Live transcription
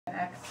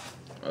X.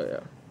 Oh, yeah.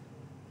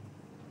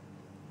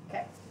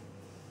 Okay.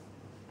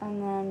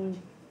 And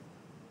then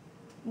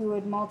you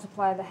would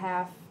multiply the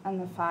half and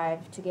the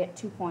 5 to get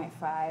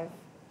 2.5.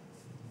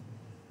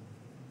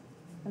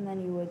 And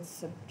then you would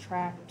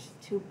subtract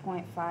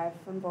 2.5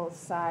 from both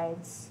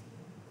sides,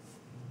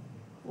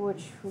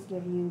 which would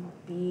give you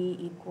b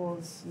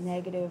equals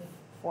negative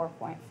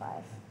 4.5.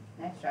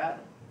 Nice job.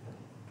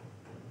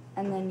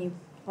 And then you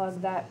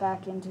plug that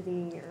back into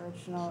the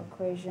original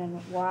equation.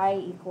 Y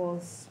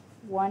equals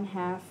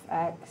 1/2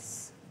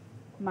 x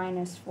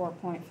minus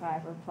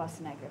 4.5 or plus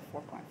negative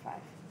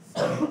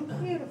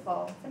 4.5.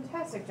 Beautiful.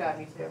 Fantastic job,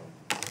 you two.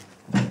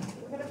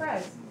 Look at the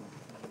prize.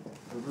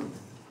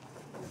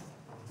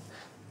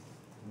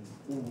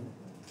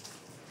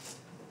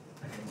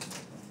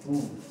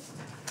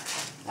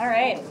 All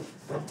right.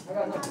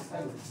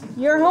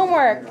 Your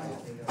homework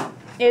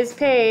is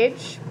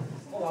page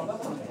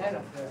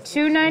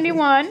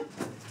 291,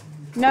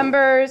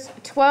 numbers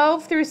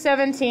 12 through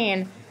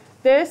 17.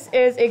 This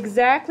is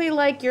exactly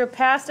like your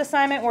past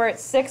assignment where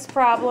it's 6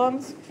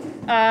 problems,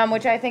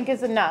 which I think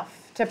is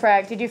enough to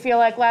practice. Did you feel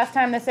like last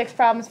time the 6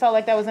 problems felt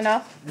like that was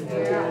enough?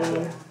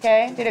 Yeah.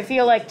 Okay. Did it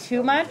feel like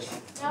too much?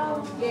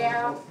 No.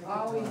 Yeah.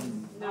 Always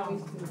too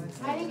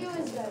much. I think it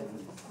was good.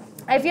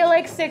 I feel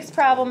like 6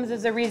 problems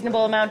is a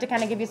reasonable amount to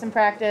kind of give you some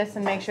practice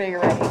and make sure you're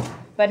ready,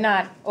 but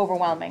not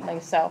overwhelmingly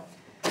so.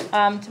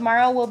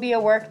 Tomorrow will be a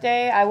work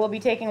day. I will be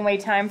taking away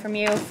time from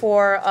you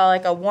for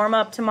like a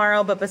warm-up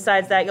tomorrow, but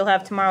besides that, you'll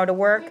have tomorrow to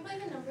work. Can we play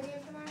the number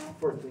game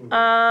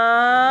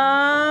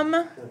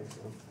tomorrow?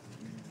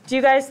 Do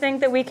you guys think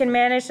that we can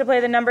manage to play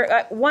the number?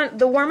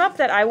 The warm-up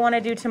that I want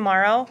to do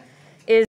tomorrow